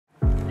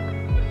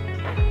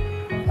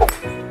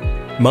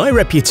My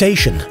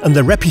reputation and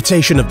the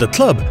reputation of the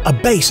club are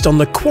based on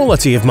the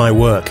quality of my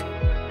work.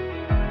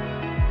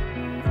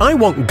 I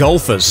want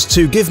golfers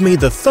to give me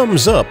the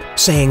thumbs up,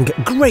 saying,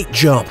 "Great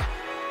job."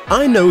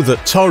 I know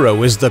that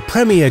Toro is the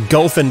premier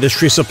golf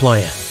industry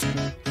supplier.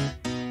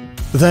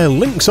 Their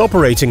Lynx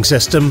operating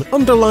system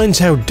underlines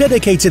how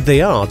dedicated they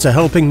are to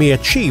helping me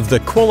achieve the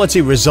quality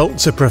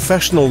results a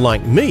professional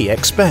like me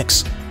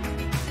expects.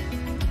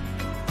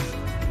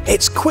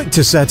 It's quick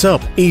to set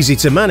up, easy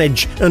to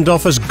manage, and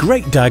offers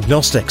great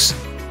diagnostics.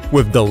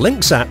 With the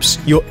Lynx apps,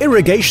 your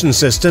irrigation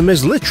system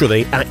is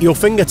literally at your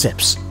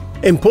fingertips.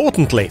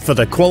 Importantly, for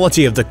the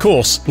quality of the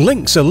course,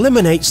 Lynx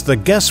eliminates the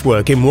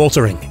guesswork in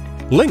watering.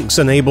 Lynx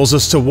enables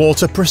us to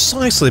water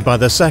precisely by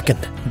the second,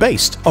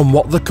 based on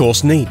what the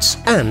course needs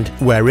and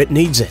where it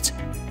needs it.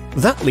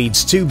 That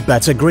leads to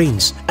better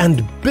greens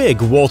and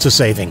big water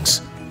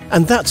savings.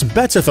 And that's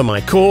better for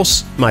my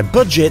course, my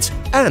budget,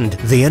 and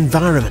the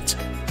environment.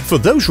 For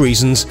those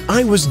reasons,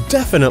 I was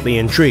definitely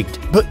intrigued,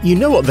 but you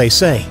know what they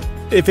say,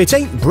 if it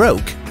ain't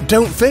broke,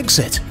 don't fix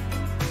it.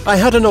 I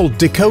had an old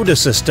decoder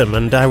system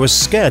and I was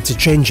scared to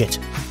change it.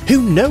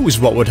 Who knows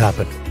what would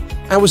happen?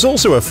 I was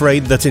also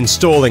afraid that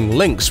installing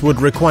Lynx would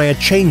require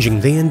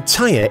changing the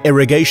entire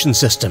irrigation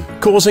system,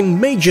 causing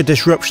major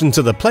disruption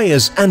to the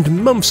players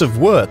and months of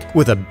work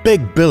with a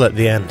big bill at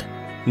the end.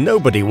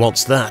 Nobody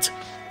wants that.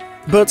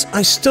 But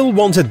I still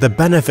wanted the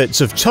benefits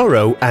of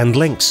Toro and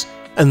Lynx.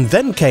 And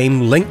then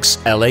came Lynx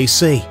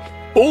LAC.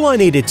 All I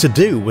needed to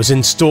do was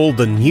install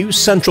the new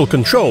central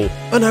control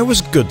and I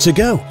was good to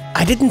go.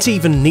 I didn't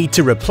even need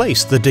to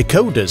replace the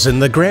decoders in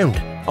the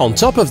ground. On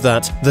top of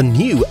that, the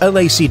new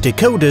LAC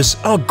decoders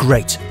are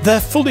great.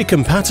 They're fully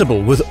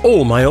compatible with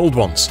all my old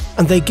ones,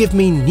 and they give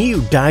me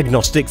new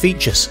diagnostic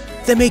features.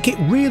 They make it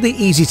really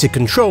easy to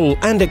control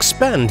and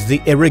expand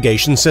the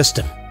irrigation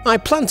system. I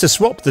plan to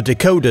swap the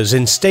decoders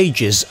in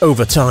stages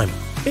over time.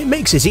 It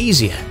makes it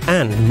easier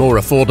and more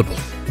affordable.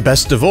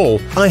 Best of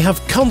all, I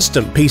have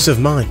constant peace of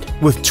mind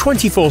with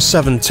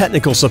 24/7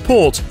 technical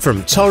support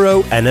from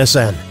Toro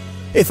NSN.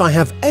 If I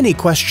have any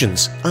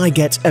questions, I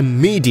get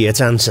immediate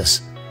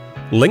answers.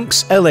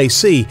 Lynx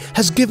LAC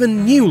has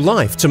given new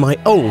life to my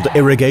old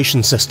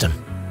irrigation system.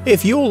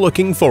 If you're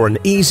looking for an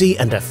easy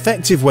and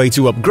effective way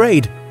to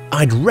upgrade,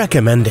 I'd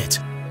recommend it.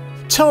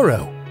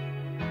 Toro,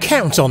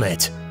 count on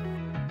it!